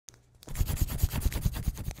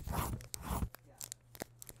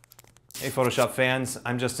Hey Photoshop fans,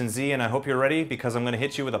 I'm Justin Z and I hope you're ready because I'm going to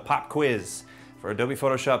hit you with a pop quiz for Adobe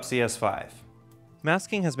Photoshop CS5.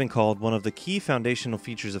 Masking has been called one of the key foundational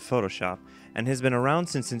features of Photoshop and has been around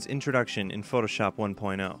since its introduction in Photoshop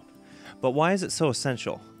 1.0. But why is it so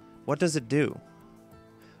essential? What does it do?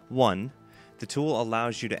 1. The tool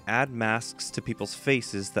allows you to add masks to people's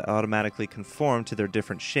faces that automatically conform to their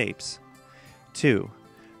different shapes. 2.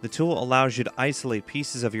 The tool allows you to isolate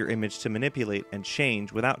pieces of your image to manipulate and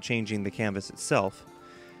change without changing the canvas itself.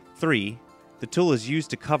 3. The tool is used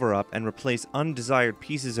to cover up and replace undesired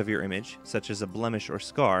pieces of your image, such as a blemish or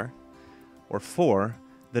scar. Or 4.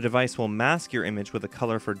 The device will mask your image with a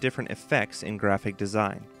color for different effects in graphic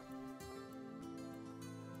design.